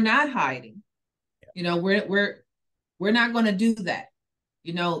 We're not hiding. We're not going to do that.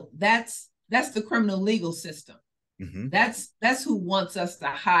 That's the criminal legal system. That's who wants us to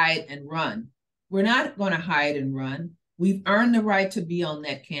hide and run. We're not going to hide and run. We've earned the right to be on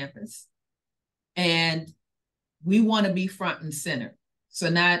that campus. And we want to be front and center. So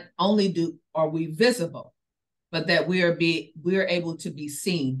not only are we visible, but that we're able to be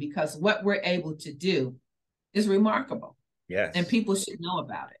seen, because what we're able to do is remarkable. Yes. And people should know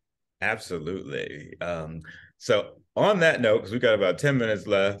about it. Absolutely. So on that note, because we've got about 10 minutes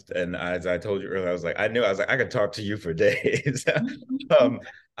left, and as I told you earlier, I was like, I could talk to you for days.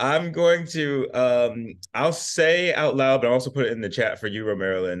 I'm going to, I'll say out loud, but I'll also put it in the chat for you,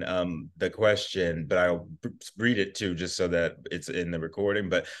 Romarilyn, the question, but I'll read it too, just so that it's in the recording.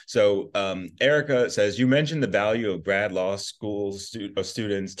 But so Erica says, you mentioned the value of grad law school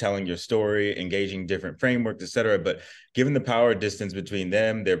students telling your story, engaging different frameworks, et cetera. But given the power distance between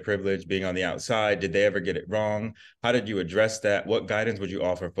them, their privilege, being on the outside, did they ever get it wrong? How did you address that? What guidance would you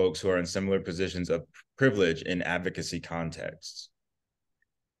offer folks who are in similar positions of privilege in advocacy contexts?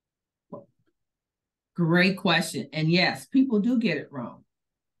 Great question. And yes, people do get it wrong.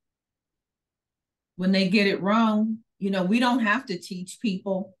 When they get it wrong, we don't have to teach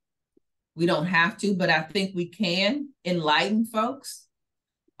people. We don't have to, but I think we can enlighten folks.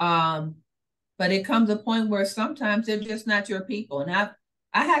 But it comes a point where sometimes they're just not your people. And I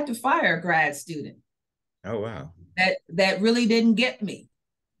had to fire a grad student. Oh, wow. That really didn't get me.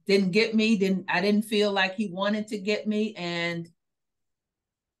 I didn't feel like he wanted to get me. And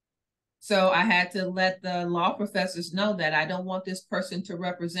so I had to let the law professors know that I don't want this person to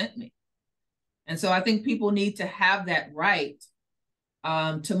represent me. And so I think people need to have that right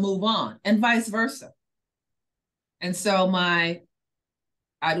to move on, and vice versa. And so I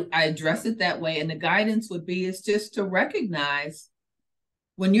address it that way. And the guidance would be is just to recognize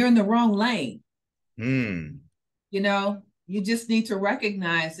when you're in the wrong lane. You just need to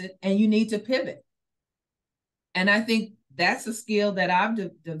recognize it, and you need to pivot. And I think that's a skill that I've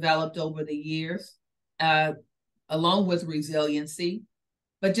developed over the years, along with resiliency,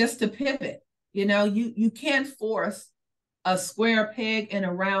 but just to pivot. You can't force a square peg in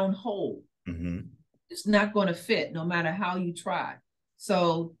a round hole. It's not going to fit no matter how you try.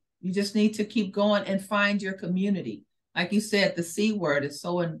 So you just need to keep going and find your community. Like you said, the C word is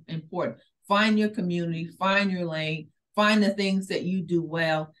so important. Find your community, find your lane, find the things that you do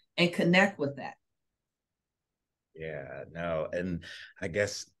well, and connect with that. Yeah, no. And I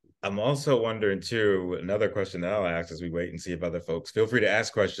guess I'm also wondering too, another question that I'll ask as we wait and see if other folks, feel free to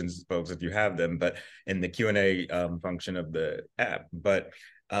ask questions, folks, if you have them, but in the Q&A function of the app. But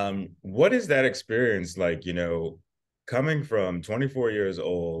what is that experience like, coming from 24 years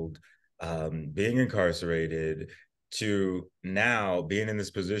old, being incarcerated, to now being in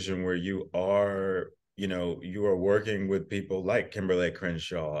this position where you are working with people like Kimberly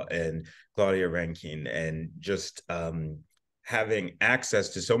Crenshaw and Claudia Rankine, and just having access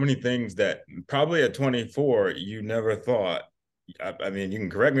to so many things that probably at 24 you never thought. I mean, you can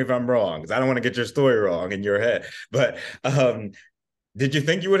correct me if I'm wrong, because I don't want to get your story wrong in your head, but did you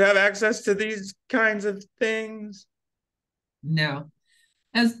think you would have access to these kinds of things? No.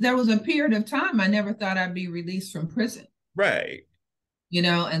 As there was a period of time I never thought I'd be released from prison. Right.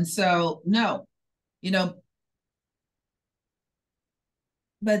 And so no,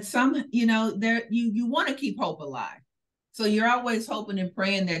 but there you want to keep hope alive. So you're always hoping and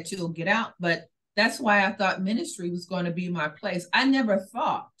praying that you'll get out. But that's why I thought ministry was going to be my place. I never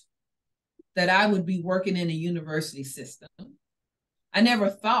thought that I would be working in a university system. I never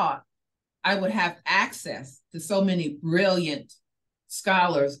thought I would have access to so many brilliant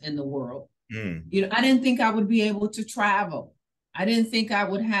scholars in the world. I didn't think I would be able to travel. I didn't think I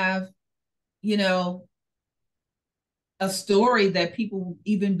would have, a story that people would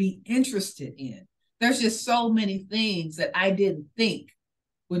even be interested in. There's just so many things that I didn't think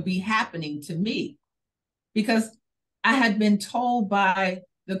would be happening to me, because I had been told by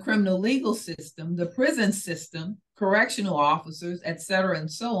the criminal legal system, the prison system, correctional officers, et cetera, and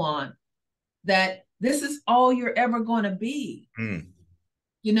so on, that this is all you're ever going to be.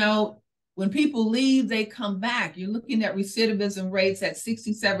 When people leave, they come back. You're looking at recidivism rates at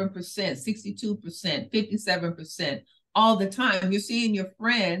 67%, 62%, 57% all the time. You're seeing your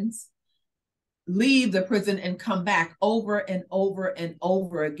friends leave the prison and come back over and over and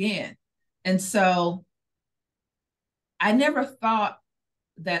over again. And so I never thought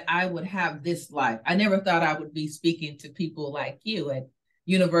that I would have this life. I never thought I would be speaking to people like you at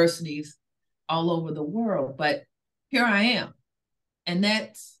universities all over the world, but here I am. And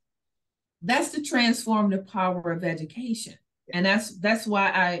that's the transformative power of education. And that's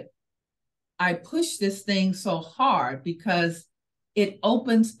why I push this thing so hard, because it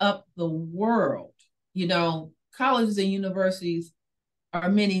opens up the world. Colleges and universities are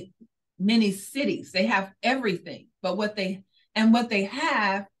many, many cities. They have everything, but what they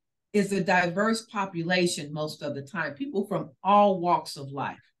have is a diverse population most of the time, people from all walks of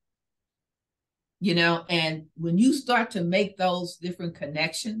life. And when you start to make those different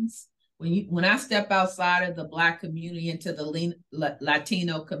connections, when I step outside of the Black community into the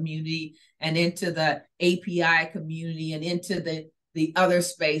Latino community and into the API community and into the other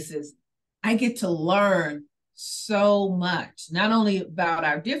spaces, I get to learn so much, not only about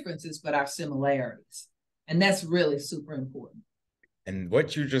our differences, but our similarities. And that's really super important. And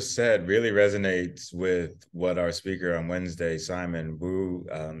what you just said really resonates with what our speaker on Wednesday, Simon Wu,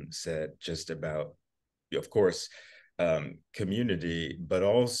 said, just about, of course, community, but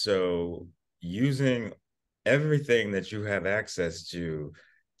also using everything that you have access to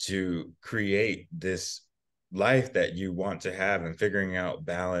create this life that you want to have, and figuring out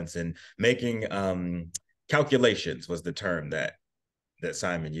balance and making calculations was the term that that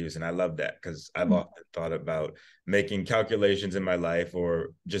Simon used. And I love that because I've often thought about making calculations in my life or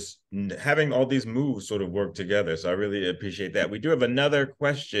just having all these moves sort of work together. So I really appreciate that. We do have another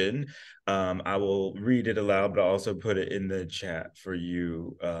question. I will read it aloud, but I'll also put it in the chat for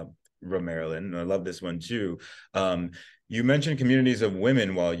you, Romarilyn. I love this one too. You mentioned communities of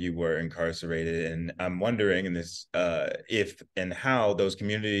women while you were incarcerated, and I'm wondering in this if and how those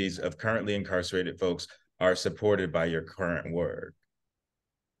communities of currently incarcerated folks are supported by your current work.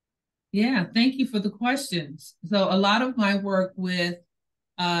 Yeah, thank you for the questions. So a lot of my work with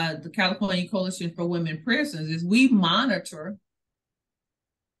the California Coalition for Women Prisoners is we monitor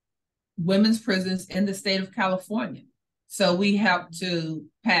women's prisons in the state of California. So we help to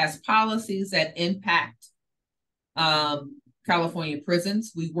pass policies that impact California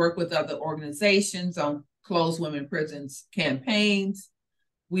prisons. We work with other organizations on closed women prisons campaigns.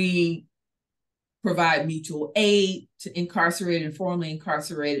 We provide mutual aid to incarcerated and formerly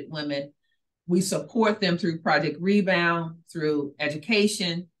incarcerated women. We support them through Project Rebound, through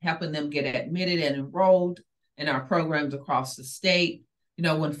education, helping them get admitted and enrolled in our programs across the state. You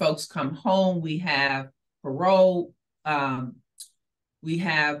know, when folks come home, we have parole, we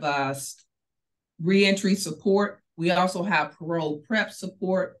have reentry support. We also have parole prep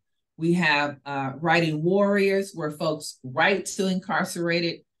support. We have writing warriors, where folks write to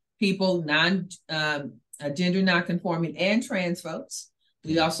incarcerated people, gender nonconforming and trans folks.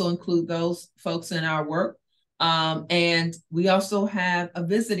 We also include those folks in our work. And we also have a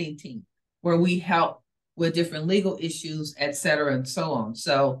visiting team where we help with different legal issues, et cetera, and so on.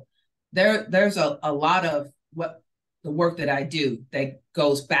 So there's a lot of what the work that I do that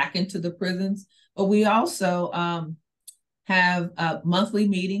goes back into the prisons. But we also have a monthly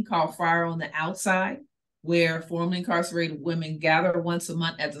meeting called Fire on the Outside, where formerly incarcerated women gather once a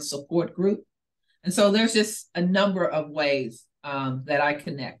month as a support group. And so there's just a number of ways that I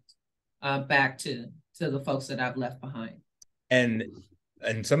connect back to the folks that I've left behind. And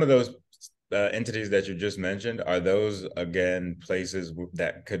some of those entities that you just mentioned, are those, again, places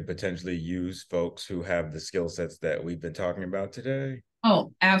that could potentially use folks who have the skill sets that we've been talking about today?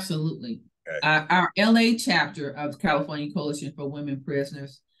 Oh, absolutely. Okay. Our LA chapter of the California Coalition for Women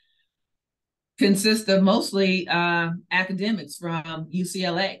Prisoners consists of mostly academics from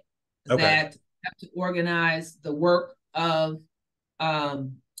UCLA that have to organize the work of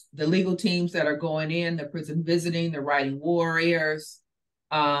the legal teams that are going in, the prison visiting, the writing warriors,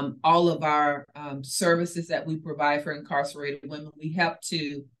 all of our services that we provide for incarcerated women. We help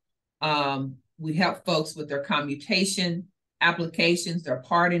folks with their commutation applications, their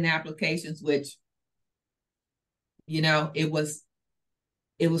pardon applications, which, you know, it was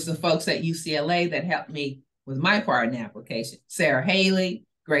the folks at UCLA that helped me with my pardon application. Sarah Haley,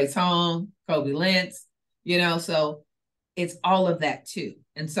 Grace Hong, Kobe Lentz, you know, so it's all of that too.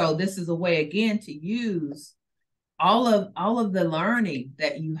 And so this is a way, again, to use all of the learning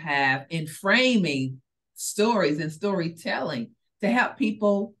that you have in framing stories and storytelling to help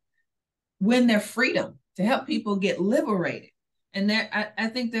people win their freedom, to help people get liberated. And I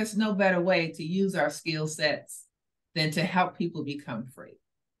think there's no better way to use our skill sets than to help people become free.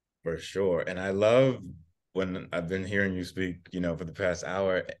 For sure. And I love, when I've been hearing you speak, you know, for the past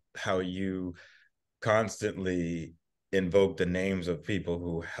hour, how you constantly invoke the names of people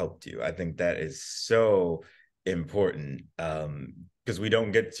who helped you. I think that is so important, because we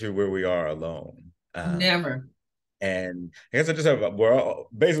don't get to where we are alone. Never. And I guess we're all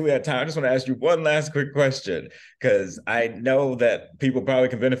basically at time. I just want to ask you one last quick question, because I know that people probably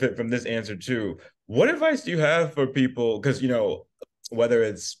can benefit from this answer too. What advice do you have for people? Because, you know, whether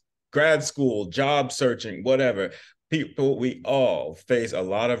it's grad school, job searching, whatever, we all face a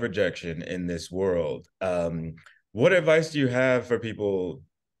lot of rejection in this world. What advice do you have for people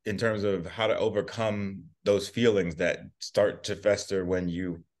in terms of how to overcome those feelings that start to fester when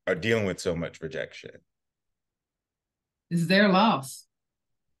you are dealing with so much rejection? It's their loss.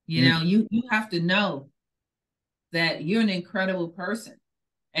 You know, you have to know that you're an incredible person,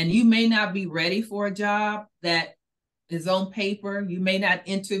 and you may not be ready for a job that is on paper. You may not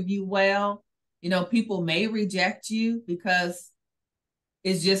interview well. You know, people may reject you because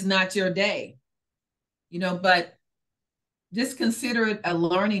it's just not your day. You know, but just consider it a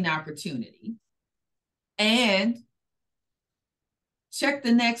learning opportunity and check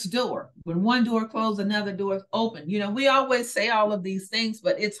the next door. When one door closed, another door is open. You know, we always say all of these things,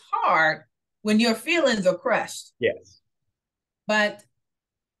 but it's hard when your feelings are crushed. Yes. But,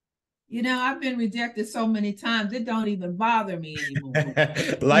 you know, I've been rejected so many times, it don't even bother me anymore.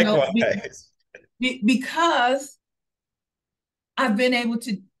 Likewise. You know, because I've been able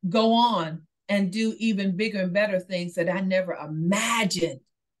to go on and do even bigger and better things that I never imagined.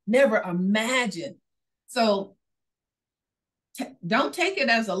 Never imagined. So don't take it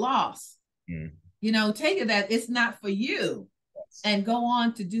as a loss. Mm. You know, take it that it's not for you, yes, and go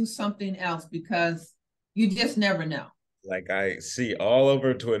on to do something else, because you just never know. Like I see all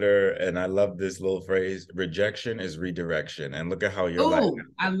over Twitter, and I love this little phrase: rejection is redirection. And look at how your life,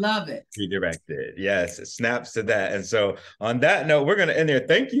 I love it. Redirected. Yes, it snaps to that. And so on that note, we're going to end there.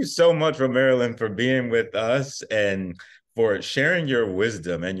 Thank you so much, Romarilyn, for being with us and for sharing your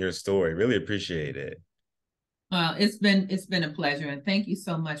wisdom and your story. Really appreciate it. Well, it's been a pleasure, and thank you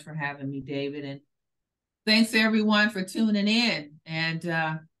so much for having me, David. And thanks everyone for tuning in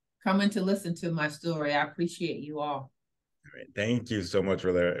and coming to listen to my story. I appreciate you all. All right. Thank you so much,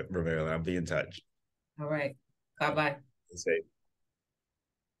 Romarilyn. I'll be in touch. All right. Bye-bye. Stay safe.